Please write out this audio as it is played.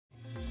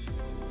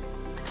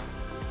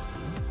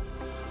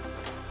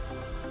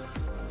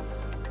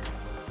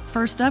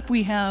First up,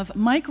 we have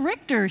Mike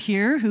Richter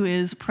here, who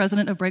is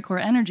president of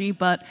Brightcore Energy,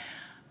 but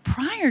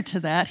prior to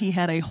that, he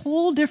had a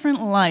whole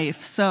different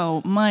life.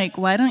 So, Mike,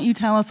 why don't you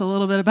tell us a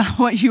little bit about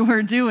what you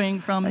were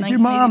doing from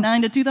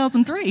 1989 to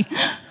 2003?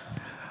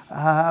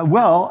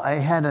 Well, I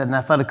had an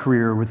athletic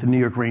career with the New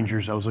York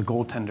Rangers. I was a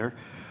goaltender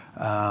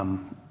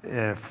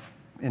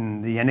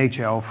in the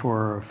NHL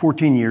for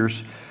 14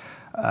 years.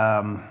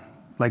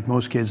 Like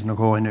most kids,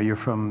 Nicole, I know you're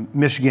from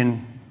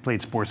Michigan, played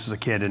sports as a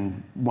kid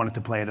and wanted to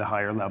play at a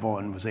higher level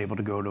and was able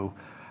to go to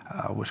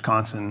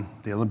Wisconsin,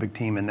 the Olympic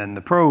team, and then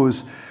the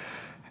pros.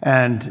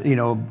 And, you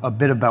know, a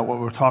bit about what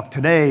we'll talk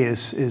today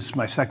is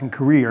my second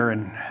career,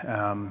 and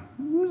it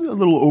was a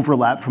little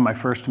overlap from my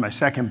first to my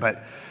second,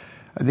 but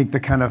I think the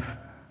kind of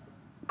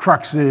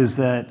crux is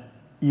that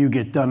you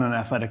get done an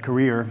athletic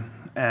career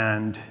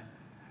and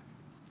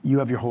you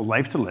have your whole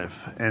life to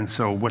live. And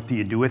so what do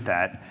you do with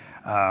that?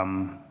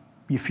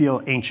 You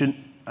feel ancient.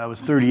 I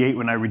was 38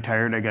 when I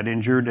retired. I got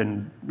injured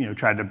and, you know,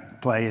 tried to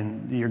play,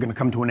 and you're going to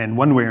come to an end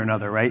one way or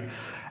another, right?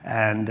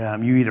 And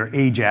you either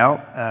age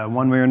out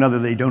one way or another.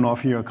 They don't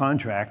offer you a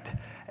contract,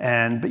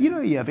 but you know,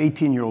 you have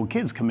 18-year-old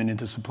kids coming in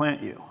to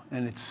supplant you,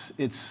 and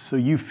it's so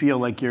you feel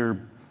like you're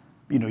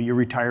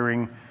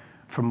retiring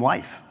from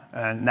life,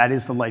 and that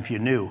is the life you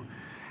knew.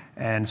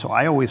 And so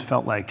I always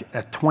felt like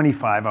at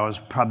 25 I was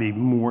probably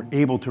more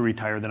able to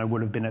retire than I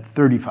would have been at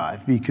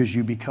 35, because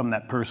you become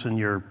that person.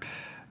 Your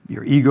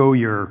ego,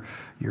 your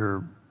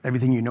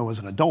everything you know as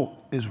an adult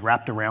is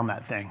wrapped around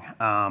that thing.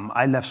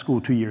 I left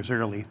school 2 years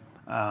early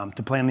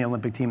to play on the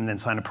Olympic team and then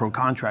sign a pro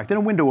contract. And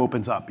a window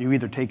opens up. You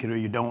either take it or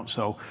you don't.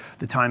 So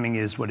the timing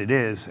is what it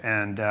is.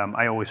 And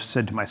I always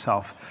said to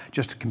myself,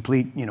 just to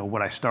complete, you know,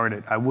 what I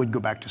started, I would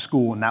go back to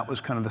school, and that was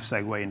kind of the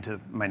segue into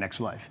my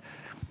next life.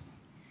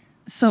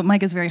 So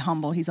Mike is very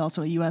humble. He's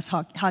also a U.S.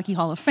 Hockey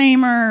Hall of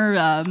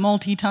Famer,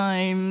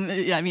 multi-time,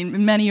 I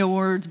mean, many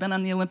awards, been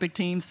on the Olympic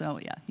team. So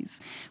yeah,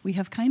 we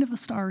have kind of a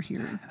star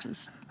here,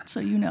 just so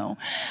you know.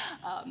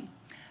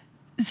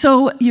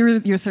 So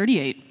you're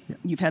 38. Yeah.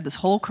 You've had this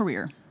whole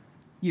career.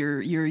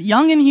 You're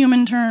young in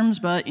human terms,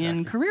 but exactly.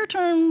 In career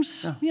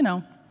terms, yeah. You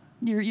know,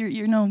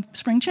 you're no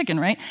spring chicken,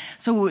 right?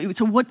 So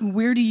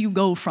where do you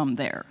go from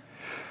there?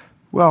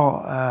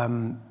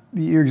 Well,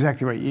 you're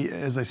exactly right.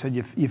 As I said,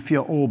 you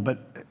feel old,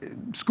 but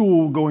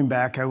school, going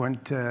back, I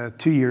went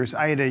 2 years.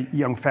 I had a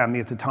young family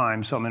at the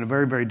time, so I'm in a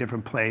very, very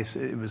different place.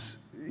 It was,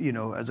 you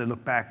know, as I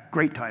look back,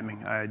 great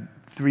timing. I had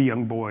 3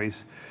 young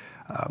boys,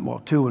 well,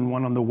 2 and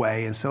 1 on the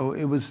way, and so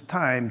it was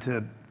time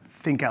to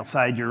think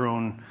outside your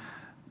own,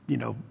 you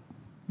know,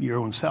 your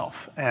own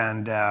self.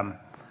 And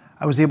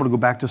I was able to go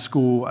back to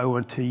school. I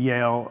went to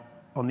Yale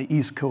on the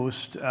East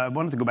Coast. I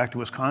wanted to go back to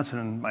Wisconsin,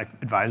 and my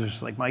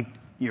advisors were like, Mike,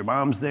 your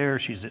mom's there,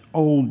 she's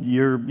old,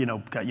 you're, you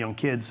know, got young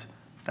kids.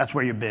 That's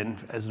where you've been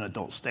as an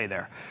adult, stay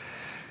there.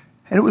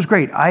 And it was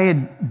great. I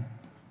had,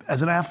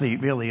 as an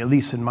athlete, really, at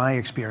least in my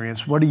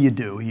experience, what do?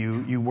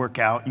 You work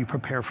out, you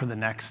prepare for the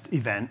next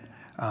event,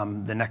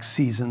 the next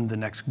season, the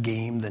next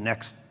game, the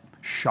next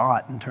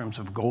shot in terms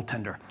of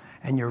goaltender.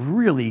 And you're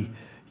really,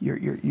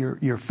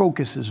 your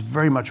focus is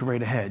very much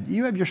right ahead.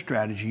 You have your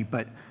strategy,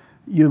 but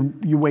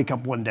you wake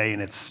up one day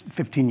and it's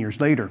 15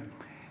 years later.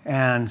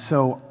 And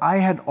so I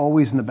had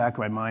always in the back of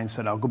my mind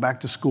said, I'll go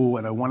back to school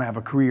and I want to have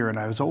a career. And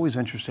I was always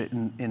interested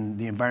in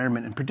the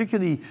environment, and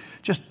particularly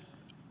just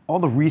all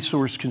the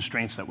resource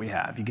constraints that we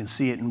have. You can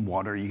see it in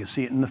water, you can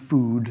see it in the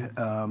food,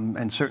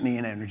 and certainly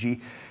in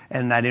energy,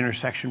 and that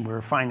intersection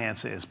where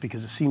finance is,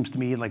 because it seems to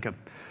me like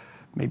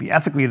maybe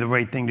ethically the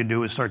right thing to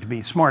do is start to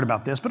be smart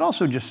about this, but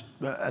also just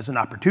as an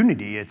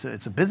opportunity.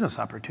 It's a business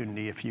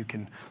opportunity. If you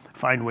can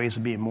find ways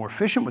of being more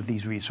efficient with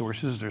these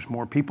resources, there's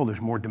more people, there's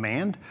more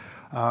demand.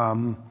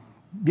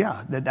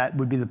 Yeah, that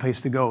would be the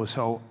place to go.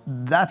 So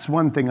that's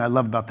one thing I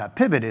love about that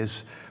pivot,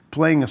 is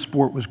playing a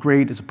sport was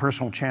great. It's a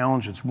personal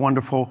challenge. It's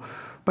wonderful.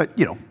 But,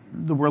 you know,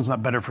 the world's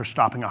not better for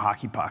stopping a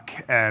hockey puck.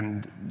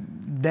 And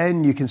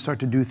then you can start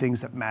to do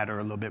things that matter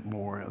a little bit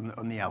more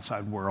on the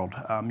outside world.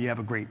 You have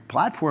a great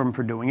platform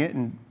for doing it,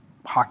 and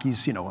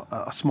hockey's, you know,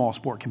 a small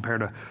sport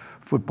compared to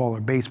football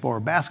or baseball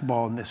or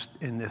basketball in this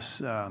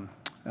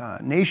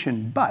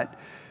nation. But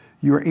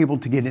you were able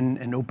to get in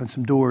and open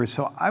some doors.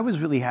 So I was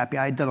really happy.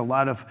 I had done a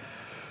lot of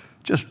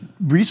just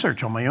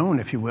research on my own,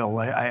 if you will.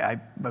 I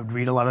would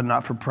read a lot of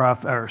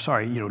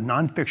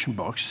nonfiction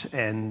books,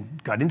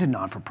 and got into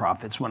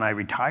non-for-profits when I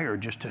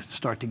retired, just to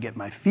start to get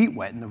my feet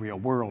wet in the real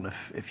world,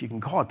 if you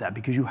can call it that,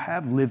 because you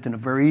have lived in a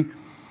very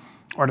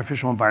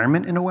artificial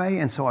environment in a way.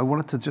 And so I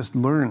wanted to just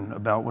learn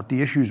about what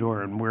the issues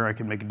are and where I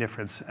can make a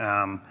difference.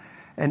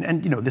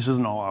 And you know, this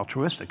isn't all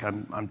altruistic.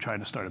 I'm trying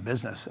to start a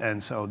business,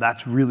 and so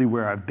that's really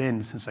where I've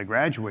been since I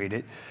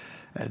graduated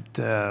at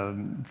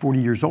 40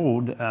 years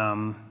old.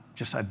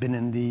 I've been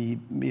in the,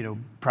 you know,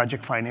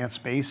 project finance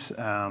space,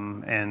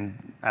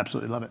 and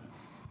absolutely love it.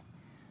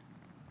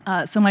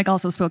 So Mike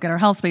also spoke at our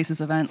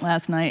HotelSpaces event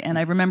last night, and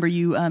I remember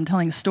you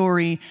telling a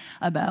story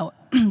about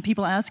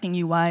people asking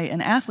you why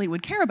an athlete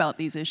would care about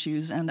these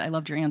issues, and I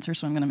loved your answer,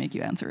 so I'm going to make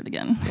you answer it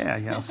again.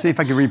 Yeah. I'll see if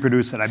I can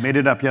reproduce it. I made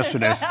it up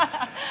yesterday.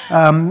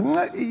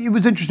 It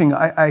was interesting.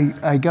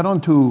 I got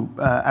onto,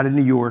 out of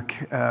New York,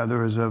 there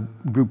was a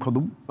group called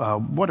the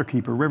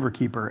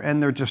Riverkeeper,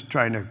 and they're just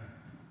trying to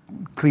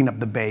clean up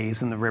the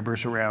bays and the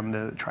rivers around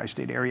the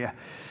tri-state area.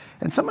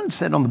 And someone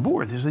said on the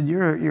board, they said,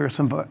 you're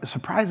some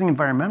surprising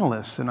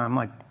environmentalist. And I'm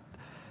like,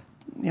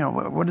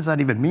 what does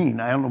that even mean?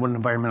 I don't know what an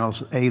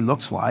environmentalist, A,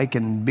 looks like,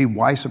 and B,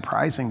 why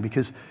surprising?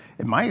 Because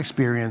in my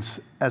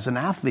experience as an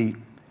athlete,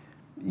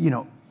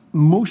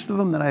 most of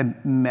them that I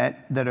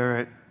met that are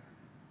at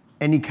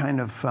any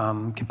kind of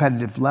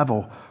competitive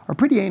level are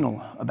pretty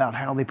anal about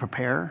how they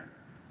prepare.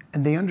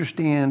 And they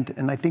understand,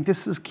 and I think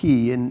this is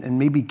key, and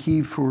maybe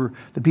key for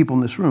the people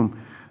in this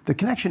room, the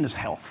connection is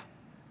health.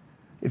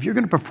 If you're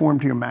going to perform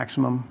to your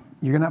maximum,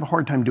 you're going to have a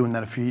hard time doing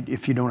that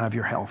if you don't have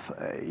your health.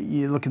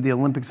 You look at the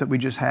Olympics that we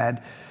just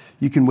had,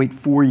 you can wait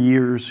 4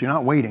 years. You're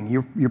not waiting,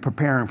 you're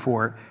preparing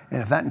for it.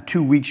 And if that in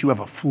 2 weeks you have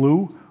a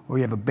flu or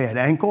you have a bad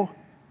ankle,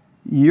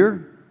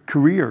 your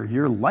career,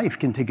 your life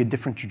can take a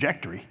different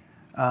trajectory.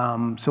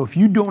 So if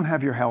you don't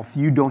have your health,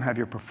 you don't have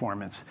your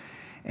performance.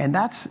 And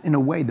that's, in a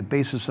way, the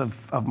basis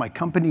of my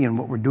company and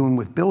what we're doing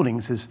with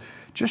buildings is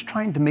just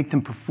trying to make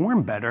them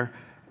perform better.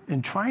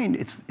 And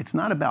it's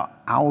not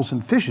about owls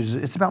and fishes,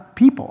 it's about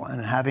people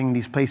and having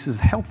these places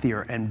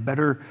healthier and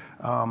better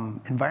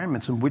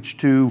environments in which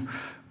to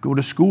go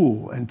to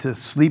school and to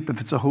sleep if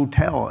it's a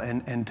hotel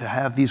and to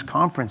have these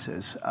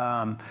conferences.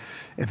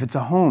 If it's a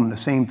home, the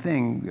same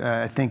thing.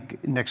 I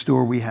think next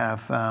door we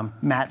have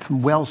Matt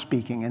from Wells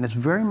speaking, and it's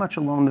very much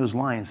along those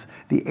lines.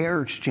 The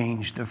air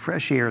exchange, the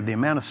fresh air, the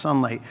amount of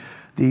sunlight,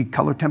 the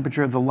color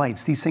temperature of the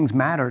lights, these things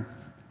matter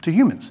to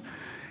humans.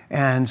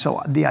 And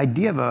so the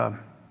idea of a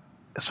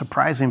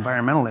surprising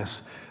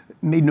environmentalist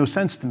made no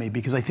sense to me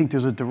because I think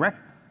there's a direct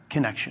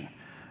connection.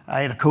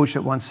 I had a coach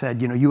that once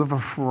said, you have a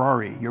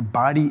Ferrari. Your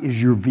body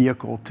is your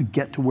vehicle to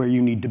get to where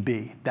you need to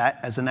be. That,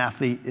 as an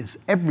athlete, is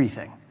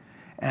everything.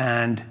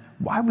 And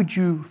why would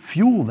you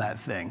fuel that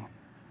thing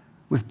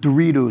with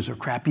Doritos or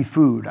crappy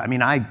food? I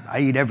mean, I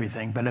eat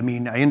everything, but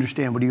I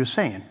understand what he was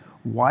saying.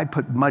 Why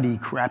put muddy,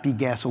 crappy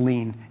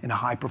gasoline in a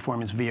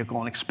high-performance vehicle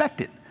and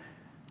expect it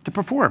to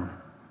perform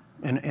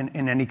in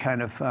any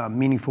kind of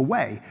meaningful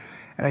way?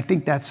 And I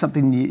think that's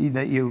something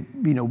that you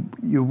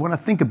want to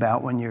think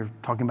about when you're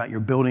talking about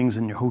your buildings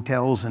and your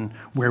hotels and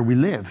where we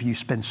live. You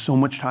spend so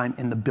much time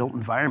in the built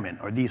environment.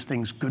 Are these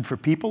things good for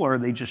people, or are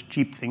they just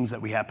cheap things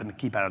that we happen to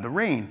keep out of the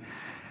rain?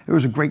 There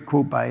was a great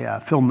quote by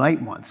Phil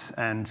Knight once,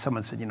 and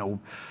someone said,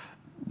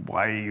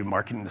 why are you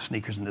marketing the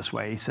sneakers in this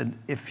way? He said,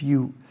 if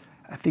you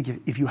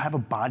have a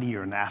body,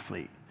 you're an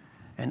athlete.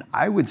 And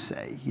I would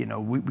say,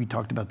 we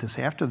talked about this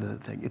after the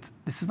thing,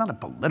 this is not a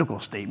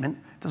political statement.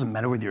 It doesn't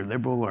matter whether you're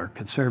liberal or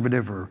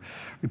conservative or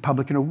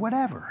Republican or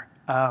whatever.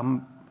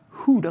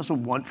 Who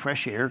doesn't want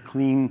fresh air,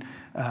 clean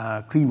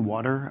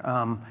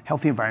water,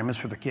 healthy environments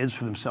for their kids,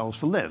 for themselves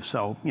to live?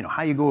 So,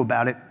 how you go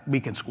about it, we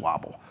can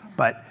squabble.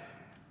 But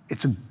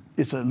it's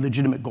a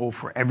legitimate goal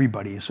for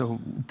everybody. So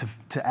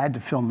to add to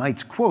Phil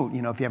Knight's quote,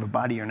 if you have a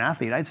body, you're an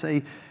athlete, I'd say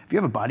if you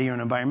have a body, you're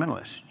an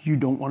environmentalist. You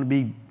don't want to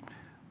be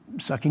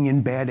sucking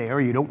in bad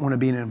air. You don't want to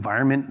be in an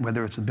environment,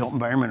 whether it's a built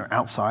environment or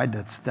outside,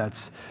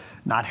 that's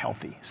not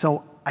healthy.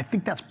 So I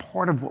think that's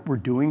part of what we're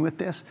doing with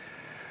this.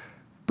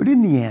 But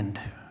in the end,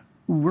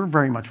 we're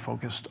very much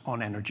focused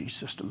on energy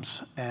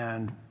systems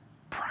and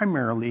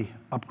primarily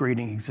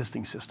upgrading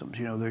existing systems.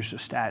 There's a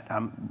stat,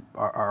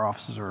 our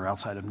offices are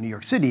outside of New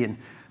York City, and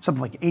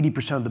something like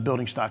 80% of the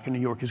building stock in New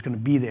York is going to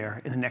be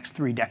there in the next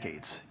 3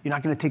 decades. You're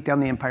not going to take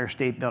down the Empire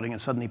State Building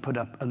and suddenly put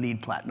up a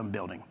LEED Platinum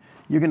building.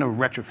 You're going to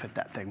retrofit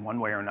that thing one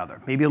way or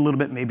another. Maybe a little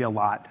bit, maybe a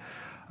lot,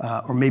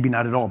 or maybe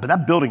not at all. But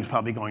that building is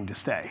probably going to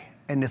stay.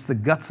 And it's the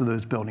guts of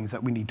those buildings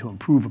that we need to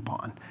improve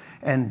upon.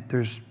 And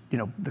there's,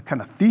 the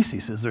kind of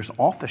thesis is there's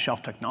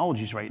off-the-shelf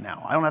technologies right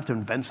now. I don't have to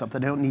invent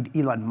something. I don't need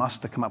Elon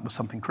Musk to come up with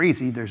something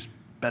crazy. There's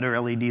better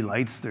LED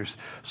lights. There's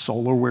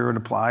solar where it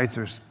applies.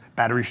 There's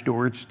battery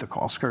storage. The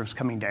cost curve's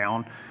coming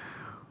down.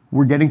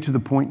 We're getting to the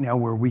point now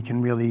where we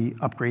can really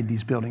upgrade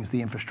these buildings,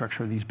 the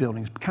infrastructure of these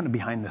buildings, kind of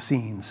behind the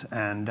scenes,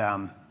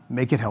 and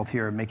make it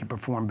healthier, make it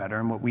perform better.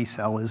 And what we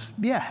sell is,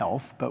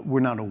 health, but we're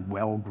not a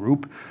well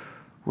group.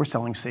 We're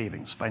selling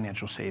savings,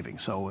 financial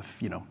savings. So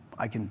if,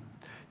 I can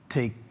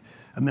take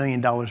 $1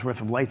 million worth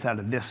of lights out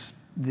of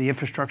the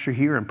infrastructure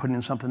here and put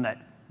in something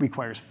that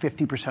requires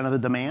 50% of the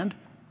demand,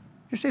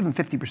 you're saving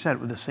 50%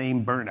 with the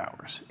same burn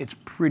hours. It's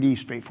pretty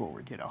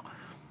straightforward,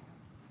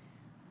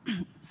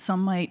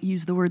 Some might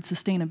use the word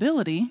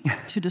sustainability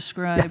to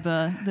describe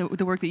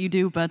the work that you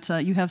do, but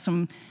you have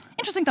some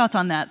interesting thoughts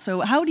on that. So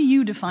how do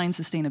you define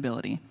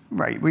sustainability?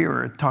 Right, we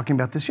were talking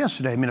about this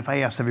yesterday. If I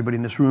asked everybody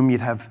in this room,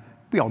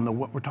 we all know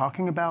what we're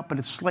talking about, but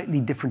it's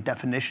slightly different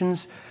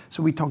definitions.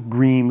 So we talk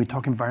green, we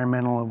talk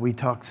environmental, we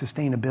talk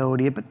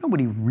sustainability, but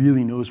nobody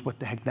really knows what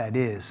the heck that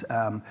is.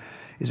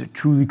 Is it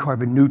truly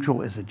carbon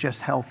neutral? Is it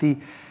just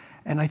healthy?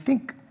 And I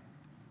think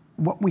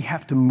what we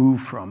have to move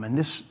from, and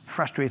this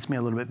frustrates me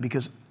a little bit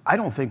because I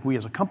don't think we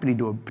as a company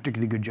do a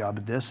particularly good job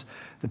at this.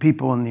 The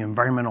people in the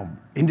environmental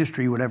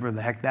industry, whatever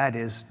the heck that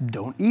is,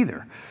 don't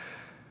either.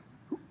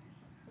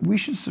 We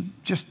should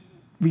just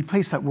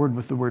replace that word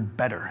with the word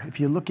better. If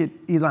you look at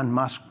Elon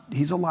Musk,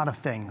 he's a lot of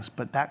things,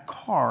 but that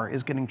car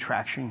is getting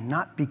traction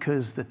not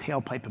because the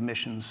tailpipe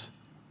emissions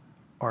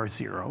are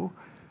zero.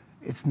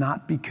 It's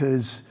not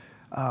because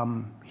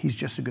he's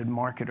just a good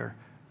marketer.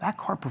 That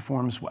car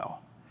performs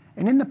well.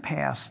 And in the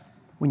past,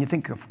 when you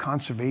think of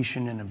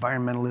conservation and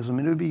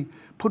environmentalism, it would be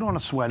put on a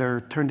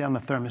sweater, turn down the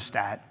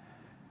thermostat,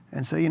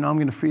 and say, I'm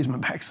going to freeze my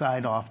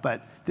backside off,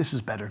 but this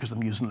is better because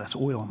I'm using less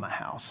oil in my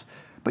house.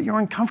 But you're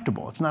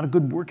uncomfortable. It's not a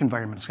good work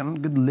environment. It's not a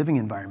good living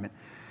environment.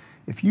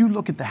 If you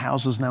look at the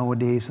houses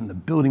nowadays and the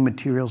building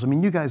materials, I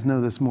mean, you guys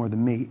know this more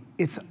than me.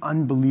 It's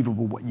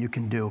unbelievable what you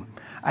can do.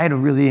 I had a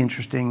really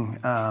interesting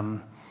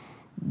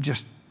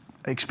just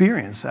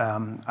experience.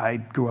 I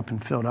grew up in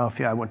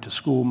Philadelphia. I went to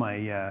school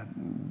my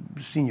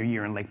senior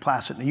year in Lake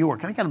Placid, New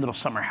York, and I got a little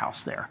summer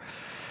house there.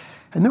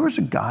 And there was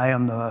a guy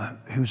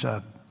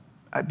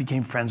I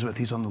became friends with.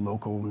 He's on the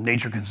local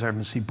Nature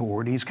Conservancy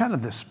board. He's kind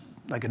of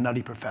like a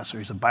nutty professor.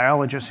 He's a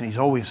biologist, and he's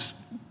always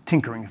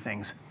tinkering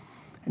things.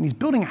 And he's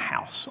building a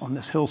house on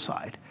this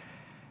hillside.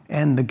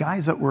 And the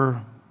guys that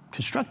were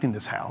constructing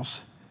this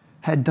house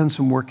had done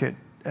some work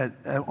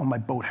on my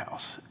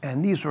boathouse.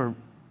 And these were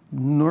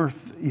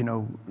North,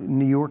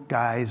 New York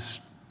guys,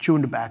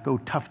 chewing tobacco,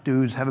 tough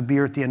dudes, have a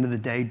beer at the end of the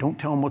day, don't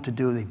tell them what to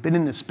do. They've been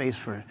in this space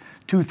for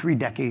 2-3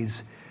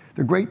 decades.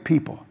 They're great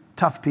people,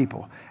 tough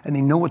people, and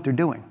they know what they're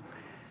doing.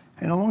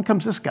 And along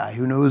comes this guy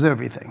who knows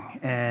everything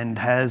and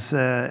has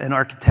an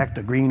architect,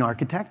 a green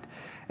architect,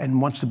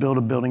 and wants to build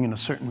a building in a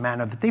certain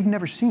manner that they've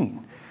never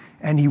seen.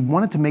 And he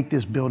wanted to make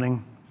this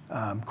building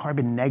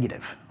carbon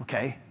negative,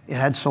 okay? It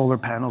had solar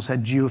panels,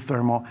 had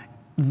geothermal.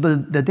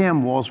 The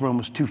damn walls were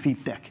almost 2 feet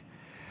thick.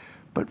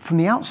 But from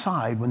the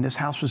outside, when this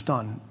house was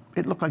done,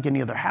 it looked like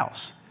any other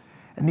house.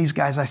 And these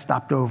guys, I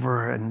stopped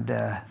over, and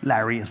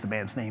Larry is the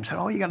man's name, said,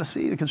 you got to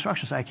see the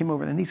construction site. I came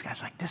over, and these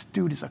guys are like, this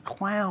dude is a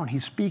clown.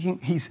 He's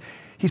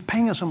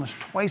paying us almost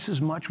twice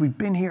as much. We've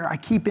been here. I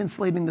keep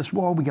insulating this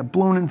wall. We got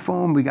blown in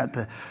foam. We got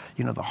the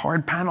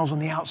hard panels on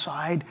the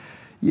outside.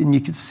 And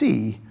you could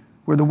see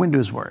where the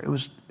windows were. It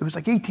was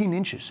like 18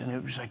 inches, and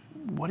it was like,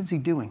 what is he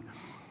doing?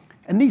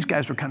 And these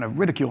guys were kind of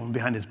ridiculing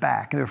behind his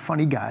back. And they're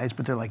funny guys,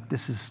 but they're like,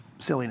 this is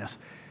silliness.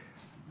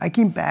 I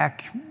came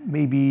back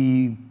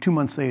maybe 2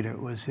 months later.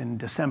 It was in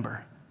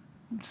December.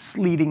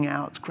 Sleeting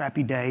out, it's a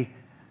crappy day.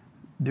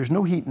 There's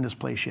no heat in this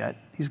place yet.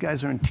 These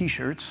guys are in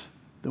T-shirts.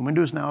 The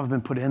windows now have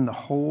been put in, the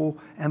whole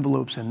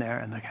envelope's in there,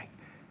 and they're like,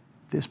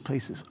 this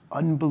place is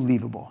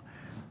unbelievable.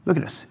 Look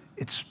at this.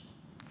 It's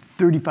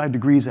 35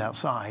 degrees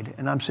outside,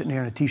 and I'm sitting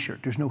there in a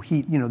T-shirt. There's no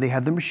heat. They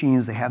have the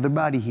machines, they have their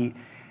body heat,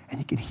 and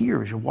you can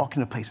hear as you're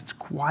walking the place, it's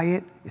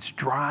quiet, it's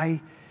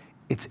dry,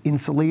 it's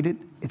insulated,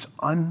 it's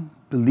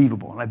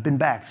unbelievable. And I've been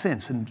back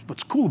since, and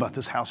what's cool about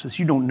this house is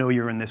you don't know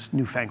you're in this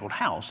newfangled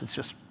house. It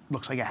just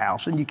looks like a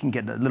house, and you can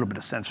get a little bit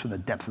of sense for the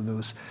depth of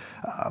those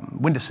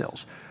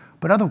windowsills.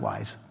 But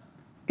otherwise,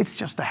 it's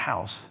just a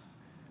house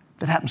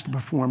that happens to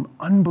perform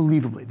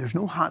unbelievably. There's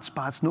no hot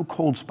spots, no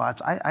cold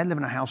spots. I live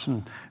in a house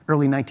in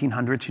early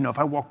 1900s. If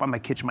I walk by my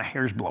kitchen, my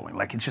hair's blowing.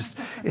 Like it's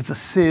a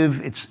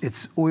sieve,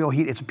 it's oil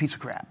heat, it's a piece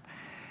of crap.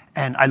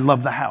 And I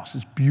love the house,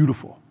 it's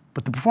beautiful.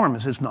 But the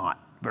performance is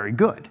not very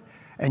good.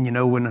 And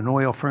when an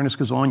oil furnace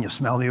goes on, you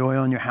smell the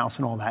oil in your house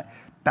and all that.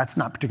 That's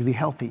not particularly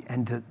healthy.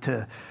 And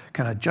to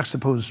kind of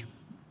juxtapose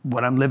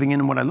what I'm living in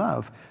and what I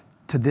love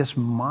to this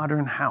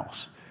modern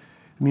house.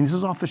 I mean, this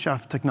is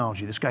off-the-shelf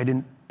technology. This guy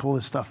didn't pull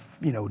this stuff,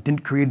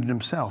 didn't create it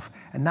himself.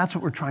 And that's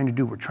what we're trying to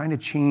do. We're trying to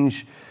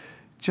change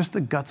just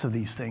the guts of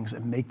these things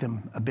and make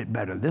them a bit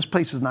better. This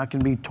place is not going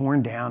to be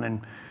torn down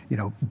and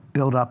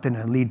built up in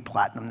a LEED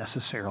platinum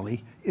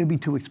necessarily. It would be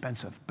too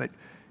expensive. But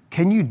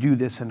can you do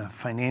this in a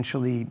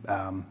financially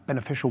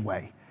beneficial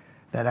way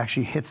that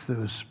actually hits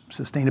those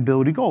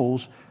sustainability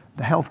goals,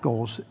 the health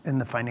goals, and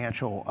the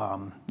financial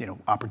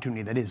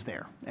opportunity that is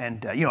there?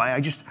 And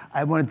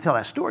I wanted to tell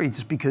that story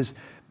just because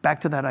back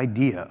to that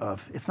idea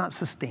of it's not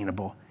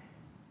sustainable,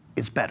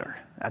 it's better.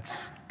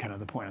 That's kind of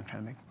the point I'm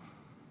trying to make.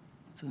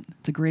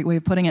 It's a great way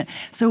of putting it.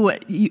 So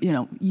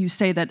you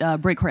say that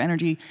Brightcore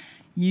Energy,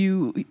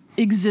 you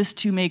exist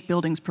to make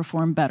buildings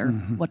perform better.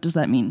 Mm-hmm. What does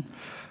that mean?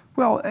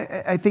 Well,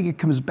 I think it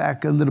comes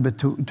back a little bit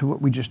to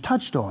what we just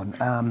touched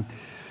on.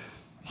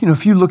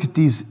 If you look at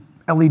these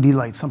LED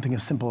lights, something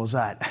as simple as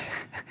that.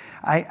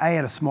 I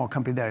had a small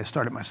company that I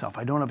started myself.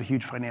 I don't have a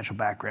huge financial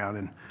background,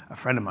 and a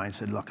friend of mine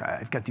said, look,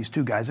 I've got these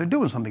two guys. They're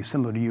doing something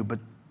similar to you, but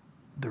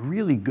they're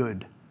really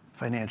good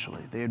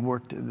financially. They had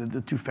worked,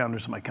 the two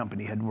founders of my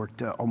company had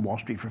worked on Wall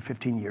Street for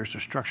 15 years.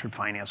 They're structured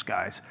finance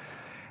guys.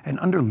 And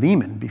under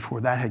Lehman,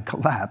 before that had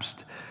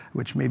collapsed,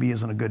 which maybe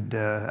isn't a good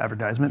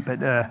advertisement,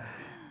 but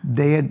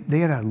they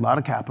had a lot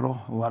of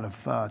capital, a lot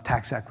of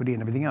tax equity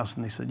and everything else.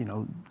 And they said,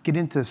 get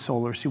into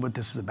solar, see what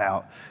this is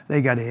about.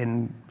 They got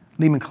in,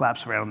 Lehman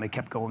collapsed around them, they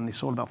kept going. They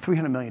sold about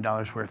 $300 million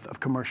worth of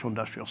commercial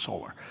industrial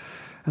solar.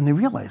 And they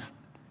realized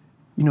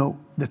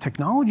the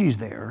technology's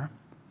there,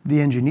 the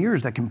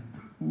engineers that can,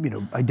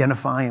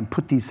 identify and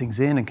put these things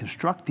in and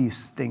construct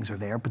these things are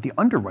there, but the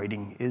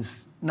underwriting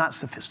is not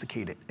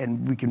sophisticated,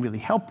 and we can really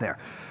help there.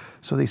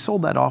 So they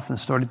sold that off and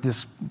started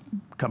this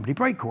company,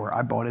 Brightcore.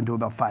 I bought into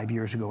about 5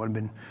 years ago and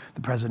been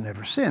the president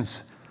ever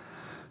since.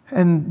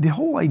 And the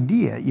whole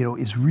idea,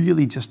 is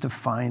really just to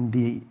find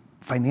the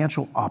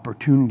financial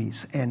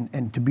opportunities.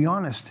 And to be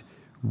honest,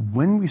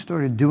 when we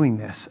started doing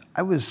this,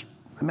 I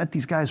met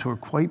these guys who were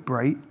quite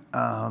bright,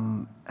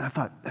 and I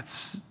thought,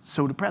 that's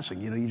so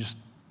depressing. You're just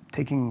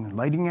taking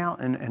lighting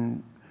out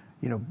and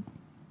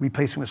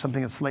replacing with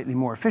something that's slightly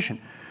more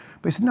efficient.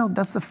 But I said, no,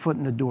 that's the foot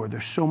in the door.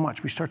 There's so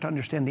much. We start to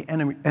understand the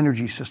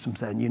energy systems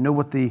then. You know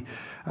what the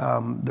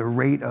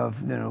rate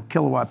of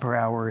kilowatt per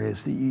hour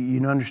is.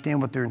 You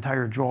understand what their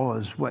entire draw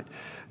is, what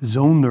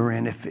zone they're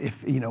in,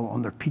 if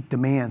on their peak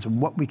demands, and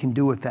what we can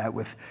do with that,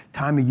 with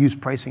time of use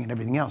pricing and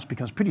everything else,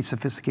 becomes pretty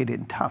sophisticated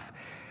and tough.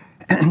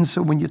 And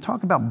so when you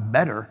talk about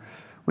better,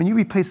 when you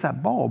replace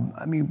that bulb,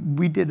 I mean,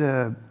 we did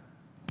a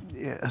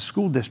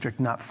school district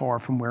not far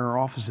from where our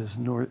office is,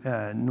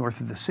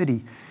 north of the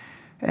city,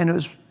 and it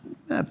was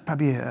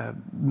probably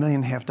 $1.5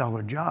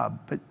 million job.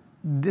 But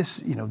this,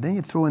 then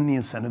you throw in the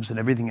incentives and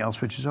everything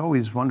else, which is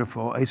always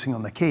wonderful, icing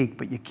on the cake,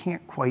 but you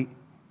can't quite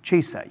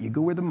chase that. You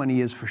go where the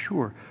money is for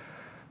sure.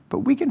 But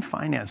we can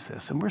finance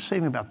this, and we're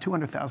saving about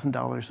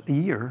 $200,000 a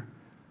year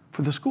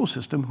for the school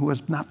system who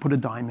has not put a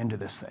dime into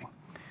this thing.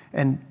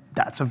 And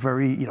that's a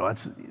very,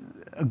 that's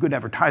a good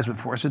advertisement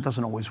for us. It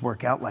doesn't always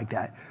work out like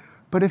that.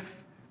 But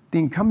if the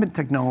incumbent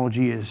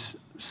technology is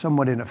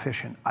somewhat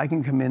inefficient, I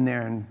can come in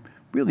there and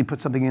really put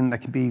something in that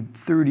can be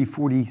 30,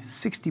 40,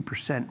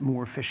 60%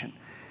 more efficient.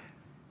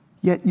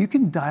 Yet you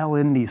can dial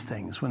in these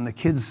things. When the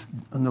kids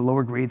in the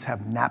lower grades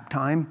have nap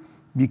time,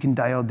 you can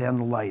dial down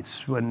the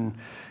lights. When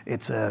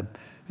it's an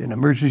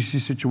emergency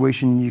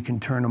situation, you can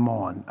turn them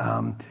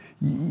on.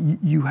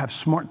 You have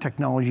smart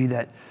technology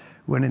that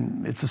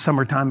when it's the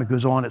summertime, it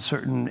goes on at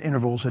certain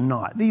intervals and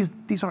not.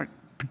 These aren't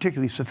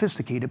particularly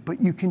sophisticated,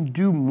 but you can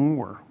do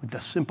more with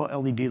a simple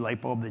LED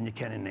light bulb than you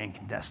can in an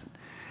incandescent.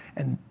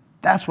 And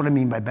that's what I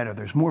mean by better.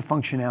 There's more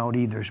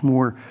functionality, there's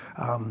more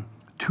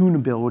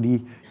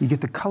tunability. You get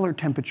the color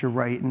temperature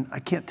right, and I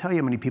can't tell you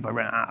how many people I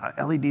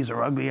ran, LEDs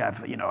are ugly.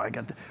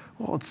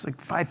 Well, it's like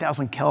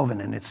 5,000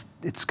 Kelvin, and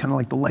it's kind of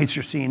like the lights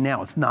you're seeing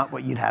now. It's not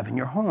what you'd have in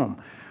your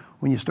home.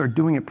 When you start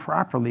doing it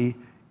properly,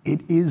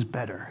 it is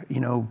better.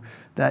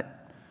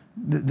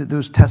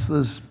 Those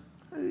Teslas,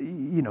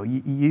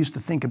 you used to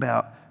think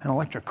about an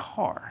electric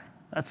car.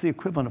 That's the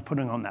equivalent of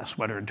putting on that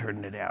sweater and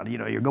turning it out.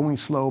 You're going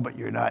slow, but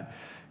you're not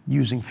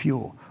using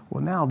fuel.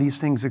 Well, now these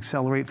things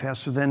accelerate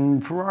faster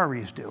than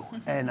Ferraris do.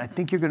 And I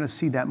think you're going to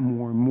see that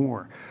more and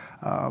more.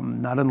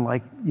 Not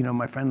unlike,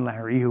 my friend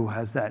Larry, who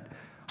has that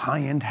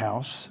high-end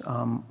house,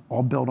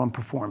 all built on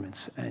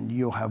performance. And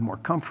you'll have more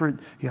comfort,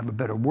 you have a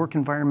better work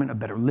environment, a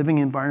better living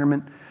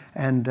environment,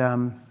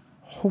 and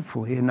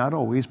hopefully, and not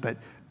always, but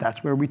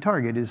that's where we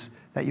target, is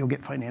that you'll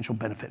get financial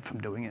benefit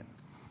from doing it.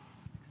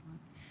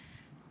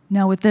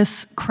 Now, with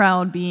this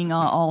crowd being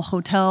all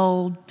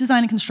hotel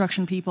design and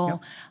construction people, yep.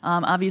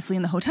 Obviously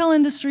in the hotel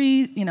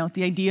industry,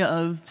 the idea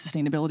of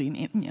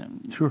sustainability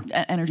and sure.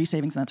 Energy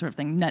savings and that sort of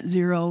thing, net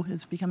zero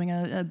is becoming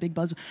a big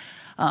buzz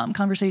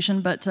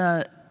conversation. But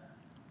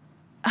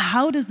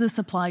how does this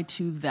apply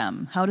to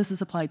them? How does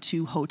this apply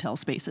to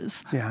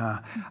HotelSpaces? Yeah,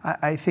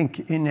 I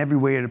think in every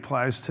way it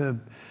applies to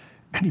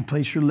any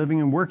place you're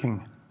living and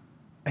working.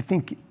 I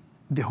think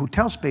the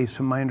hotel space,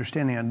 from my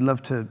understanding, I'd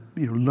love to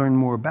learn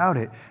more about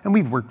it. And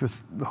we've worked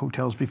with the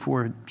hotels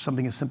before,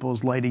 something as simple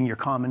as lighting your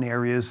common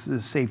areas,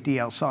 the safety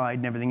outside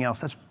and everything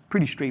else. That's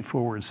pretty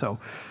straightforward. So,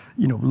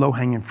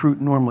 low-hanging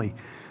fruit normally.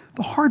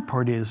 The hard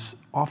part is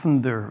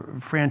often they're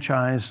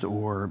franchised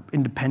or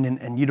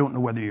independent and you don't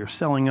know whether you're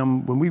selling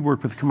them. When we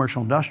work with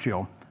commercial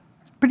industrial,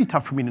 it's pretty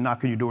tough for me to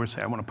knock on your door and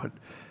say, I want to put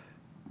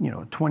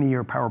a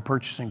 20-year power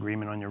purchase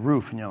agreement on your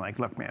roof. And you're like,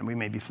 look, man, we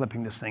may be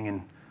flipping this thing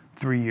in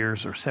 3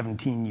 years or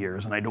 17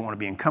 years, and I don't want to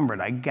be encumbered.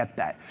 I get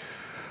that.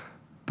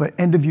 But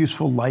end of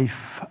useful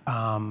life,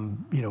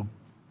 the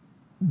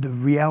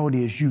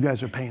reality is you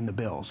guys are paying the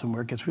bills. And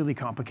where it gets really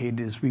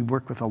complicated is we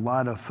work with a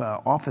lot of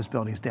office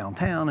buildings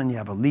downtown, and you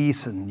have a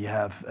lease and you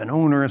have an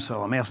owner.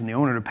 So I'm asking the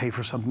owner to pay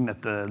for something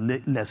that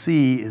the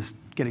lessee is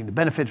getting the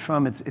benefit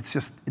from. It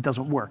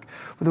doesn't work.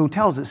 With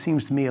hotels, it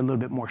seems to me a little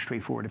bit more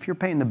straightforward. If you're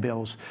paying the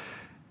bills,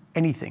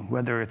 anything,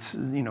 whether it's,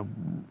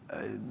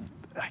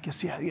 I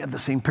guess, yeah, you have the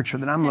same picture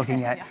that I'm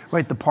looking at, yeah.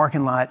 Right? The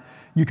parking lot,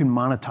 you can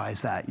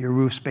monetize that. Your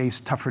roof space,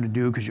 tougher to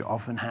do because you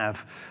often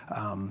have,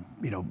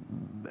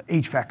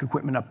 HVAC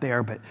equipment up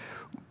there, but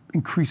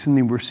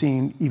increasingly we're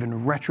seeing even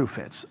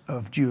retrofits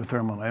of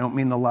geothermal. I don't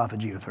mean the lava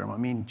geothermal, I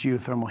mean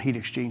geothermal heat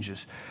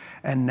exchanges.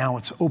 And now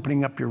it's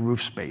opening up your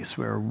roof space,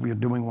 where we're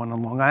doing one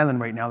on Long Island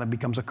right now that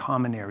becomes a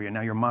common area.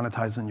 Now you're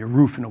monetizing your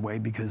roof in a way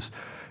because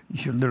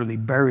you're literally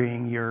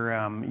burying your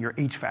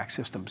HVAC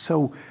system.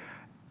 So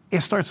it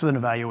starts with an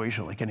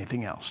evaluation like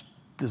anything else.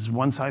 Does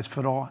one size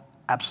fit all?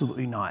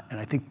 Absolutely not. And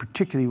I think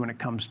particularly when it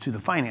comes to the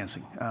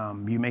financing,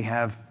 you may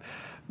have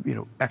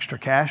extra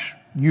cash,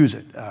 use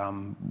it.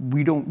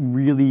 We don't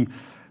really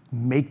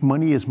make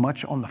money as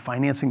much on the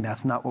financing.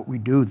 That's not what we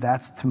do.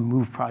 That's to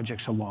move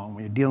projects along.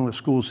 When you're dealing with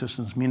school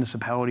systems,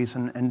 municipalities,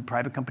 and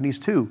private companies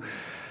too,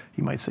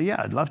 you might say, yeah,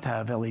 I'd love to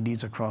have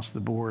LEDs across the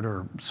board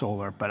or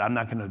solar, but I'm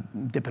not going to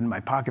dip in my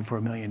pocket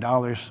for $1 million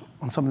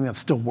on something that's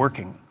still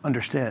working.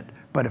 Understood.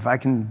 But if I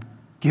can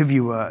give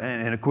you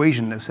an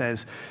equation that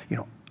says,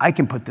 I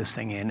can put this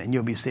thing in and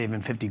you'll be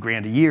saving 50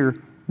 grand a year,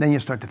 then you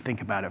start to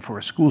think about it for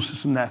a school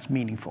system that's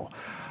meaningful.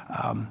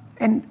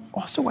 And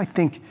also, I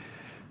think,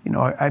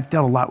 I've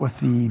dealt a lot with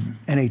the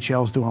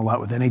NHLs, doing a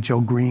lot with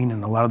NHL Green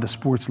and a lot of the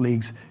sports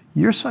leagues.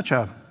 You're such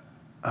a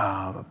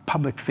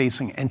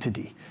public-facing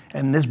entity.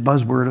 And this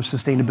buzzword of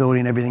sustainability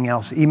and everything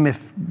else, even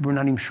if we're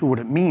not even sure what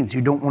it means, you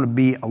don't want to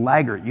be a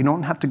laggard. You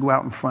don't have to go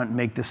out in front and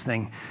make this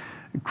thing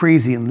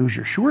crazy and lose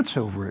your shorts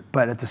over it.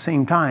 But at the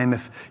same time,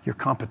 if your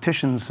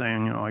competition's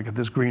saying, I got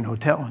this green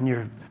hotel and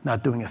you're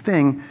not doing a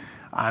thing,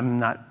 I'm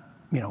not,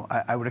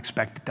 I would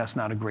expect that that's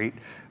not a great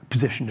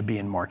position to be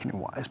in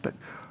marketing-wise. But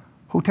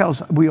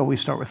hotels, we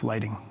always start with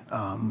lighting,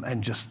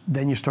 and just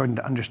then you're starting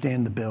to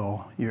understand the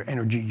bill, your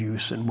energy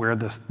use, and where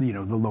the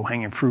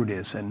low-hanging fruit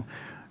is. And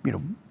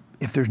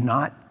if there's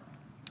not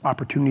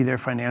opportunity there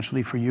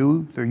financially for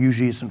you, there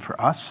usually isn't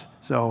for us.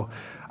 So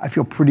I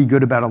feel pretty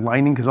good about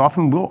aligning, because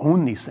often we'll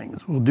own these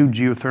things. We'll do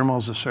geothermal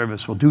as a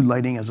service. We'll do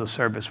lighting as a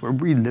service, where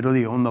we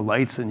literally own the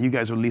lights, and you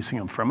guys are leasing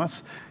them from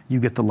us. You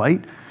get the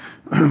light,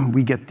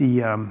 we get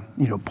the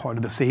part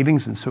of the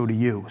savings, and so do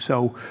you.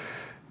 So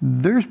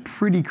there's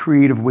pretty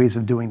creative ways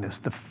of doing this.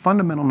 The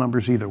fundamental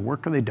numbers either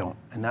work or they don't.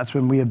 And that's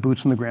when we have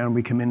boots on the ground.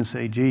 We come in and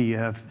say, gee, you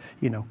have,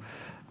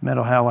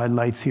 metal halide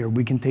lights here.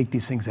 We can take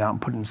these things out and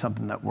put in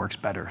something that works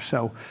better.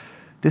 So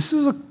this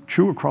is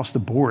true across the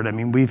board. I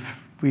mean,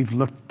 we've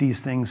looked at these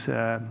things,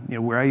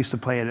 where I used to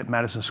play at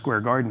Madison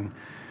Square Garden.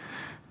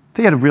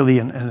 They had really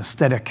an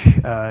aesthetic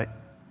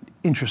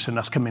interest in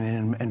us coming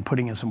in and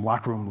putting in some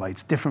locker room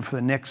lights, different for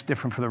the Knicks,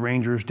 different for the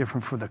Rangers,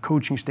 different for the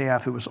coaching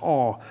staff. It was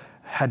all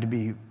had to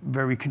be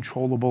very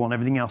controllable and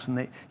everything else.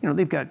 And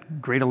they've got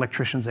great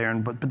electricians there,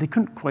 but they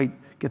couldn't quite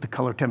get the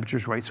color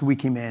temperatures right. So we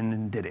came in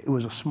and did it. It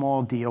was a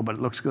small deal, but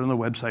it looks good on the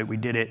website. We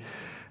did it.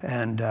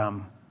 And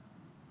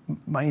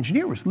my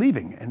engineer was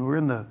leaving, and we're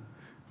in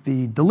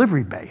the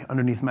delivery bay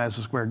underneath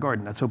Madison Square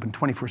Garden. That's open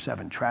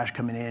 24/7. Trash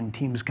coming in,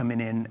 teams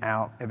coming in,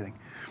 out, everything.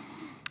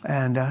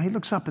 And he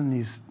looks up, and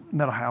these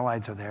metal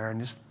halides are there, and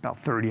there's about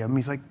 30 of them.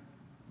 He's like,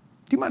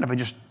 do you mind if I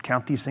just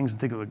count these things and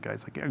take a look?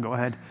 Guy's like, yeah, go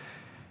ahead.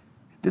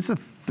 This is a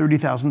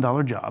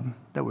 $30,000 job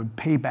that would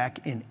pay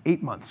back in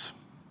 8 months.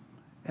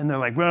 And they're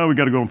like, well, we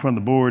got to go in front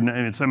of the board, and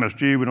it's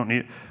MSG, we don't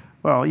need it.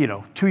 Well,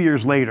 2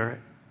 years later,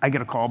 I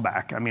get a call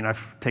back. I mean,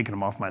 I've taken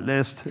them off my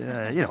list.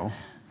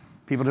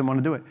 People didn't want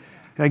to do it.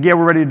 They're like, yeah,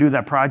 we're ready to do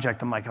that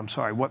project. I'm like, I'm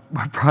sorry, what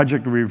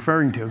project are we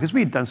referring to? Because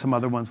we had done some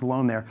other ones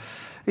alone there.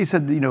 He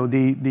said,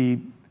 the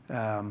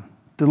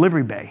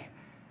delivery bay.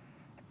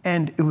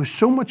 And it was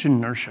so much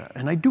inertia,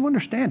 and I do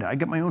understand it. I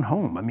got my own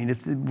home. I mean,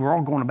 we're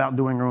all going about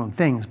doing our own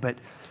things, but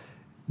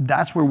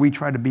that's where we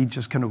try to be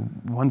just kind of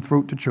one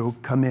throat to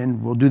choke, come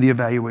in, we'll do the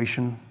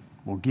evaluation,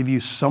 we'll give you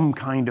some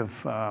kind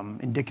of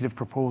indicative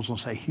proposal and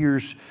say,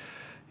 here's,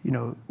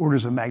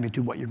 orders of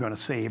magnitude what you're going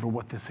to save or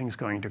what this thing's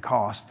going to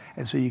cost.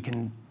 And so you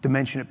can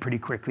dimension it pretty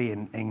quickly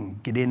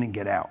and get in and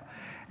get out.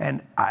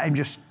 And I'm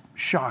just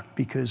shocked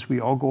because we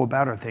all go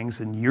about our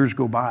things and years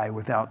go by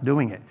without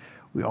doing it.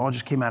 We all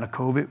just came out of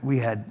COVID. We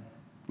had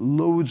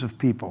loads of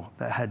people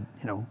that had,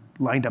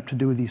 lined up to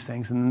do these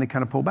things, and then they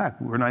kind of pull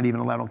back. We're not even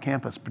allowed on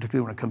campus,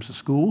 particularly when it comes to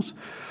schools.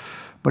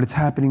 But it's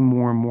happening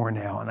more and more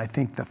now, and I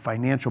think the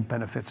financial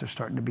benefits are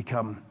starting to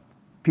become,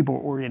 people are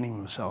orienting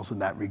themselves in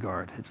that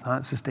regard. It's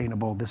not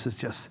sustainable. This is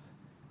just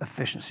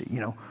efficiency.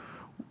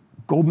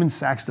 Goldman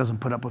Sachs doesn't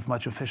put up with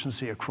much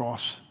efficiency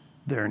across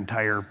their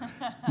entire,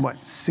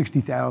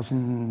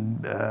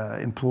 60,000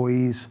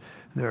 employees,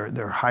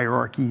 their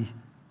hierarchy.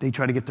 They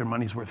try to get their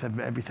money's worth of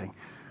everything.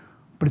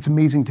 But it's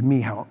amazing to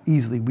me how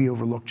easily we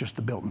overlook just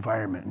the built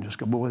environment and just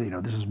go, well,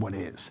 this is what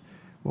it is.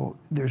 Well,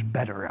 there's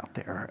better out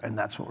there, and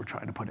that's what we're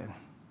trying to put in.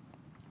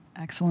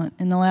 Excellent.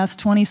 In the last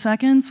 20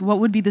 seconds, what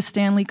would be the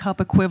Stanley Cup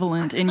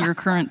equivalent in your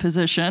current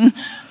position?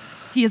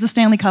 He is a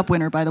Stanley Cup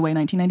winner, by the way,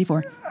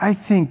 1994. I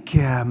think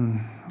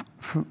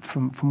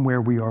from where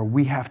we are,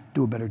 we have to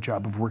do a better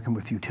job of working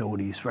with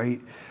utilities,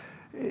 right?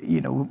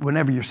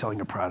 Whenever you're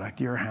selling a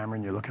product, you're a hammer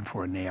and you're looking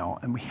for a nail,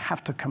 and we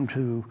have to come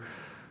to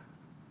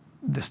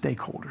the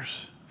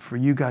stakeholders. For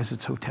you guys,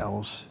 it's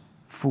hotels.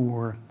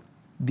 For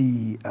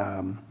the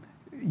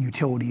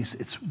utilities,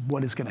 it's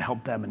what is going to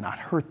help them and not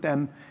hurt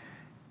them,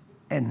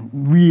 and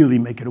really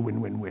make it a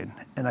win-win-win.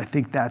 And I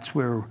think that's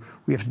where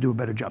we have to do a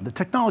better job. The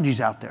technology's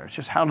out there. It's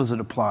just how does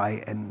it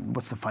apply, and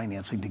what's the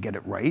financing to get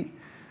it right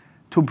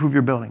to improve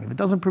your building. If it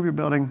doesn't improve your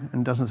building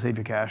and doesn't save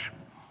you cash,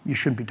 you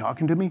shouldn't be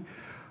talking to me.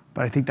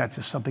 But I think that's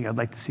just something I'd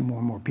like to see more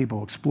and more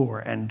people explore.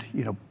 And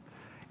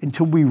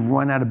until we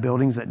run out of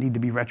buildings that need to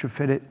be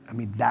retrofitted, I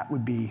mean, that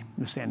would be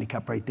the Stanley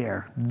Cup right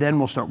there. Then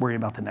we'll start worrying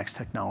about the next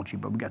technology.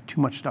 But we've got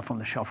too much stuff on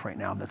the shelf right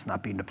now that's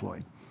not being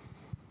deployed.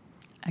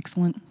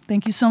 Excellent.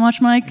 Thank you so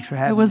much, Mike. Thanks for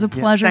having it was me. a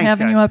pleasure Thanks,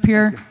 having guys. you up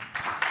here. Thank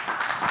you.